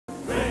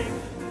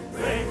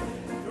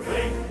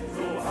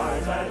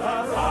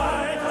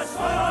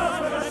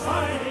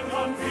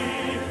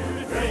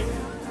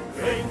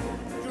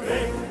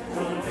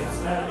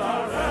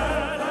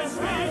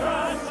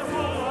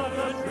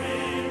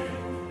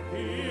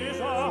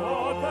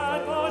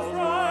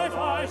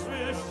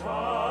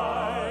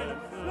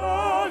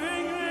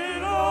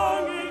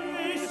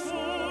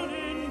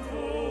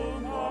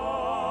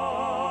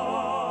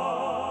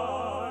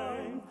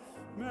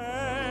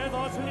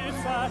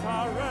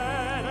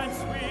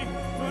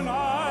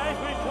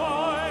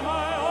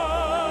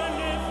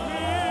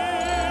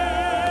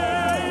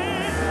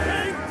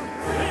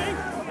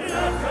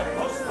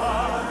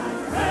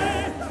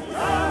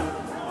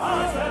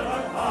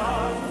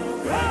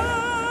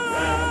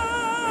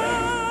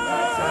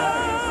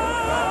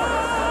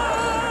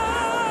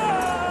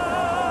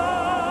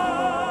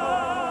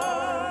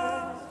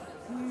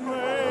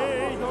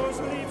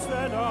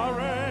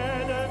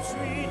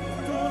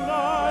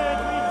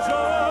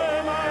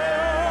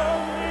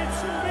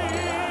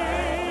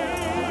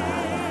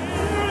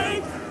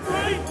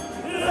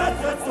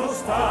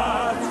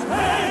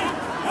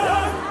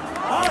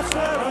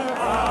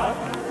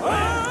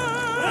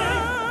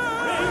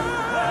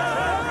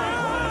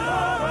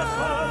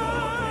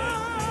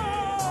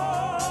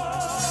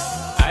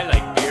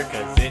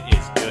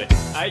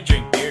I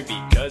drink beer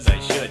because I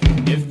should.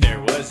 If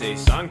there was a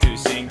song to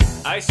sing,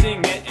 I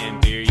sing it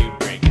and beer you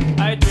bring.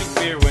 I drink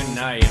beer when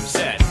I am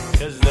sad,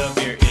 cause the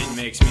beer it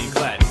makes me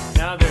glad.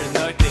 Now there's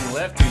nothing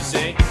left to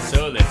say,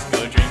 so let's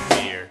go drink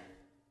beer.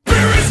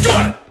 Beer is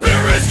good!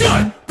 Beer is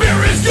good!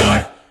 Beer is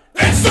good!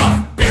 And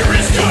stop! Beer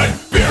is good!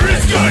 Beer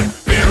is good!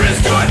 Beer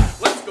is good!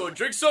 Let's go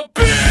drink some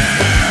beer!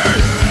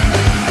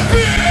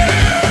 Beer!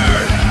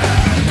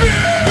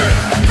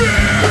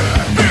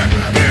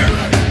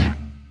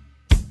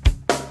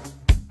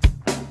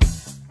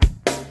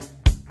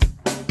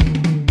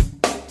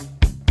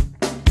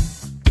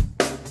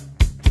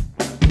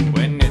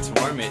 When it's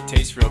warm it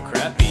tastes real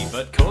crappy,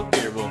 but cold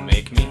beer will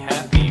make me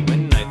happy.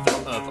 When I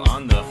throw up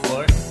on the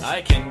floor,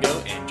 I can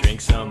go and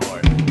drink some more.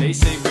 They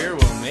say beer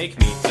will make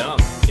me dumb,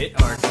 it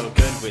are so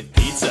good with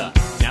pizza.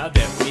 Now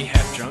that we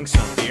have drunk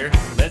some beer,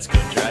 let's go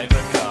drive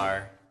a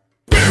car.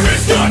 Beer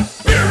is good!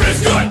 Beer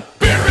is good!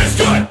 Beer is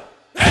good!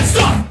 And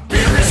stop!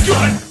 Beer is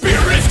good!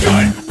 Beer is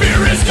good!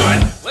 Beer is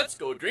good! Let's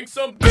go drink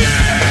some beer!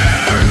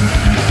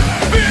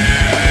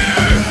 Beer!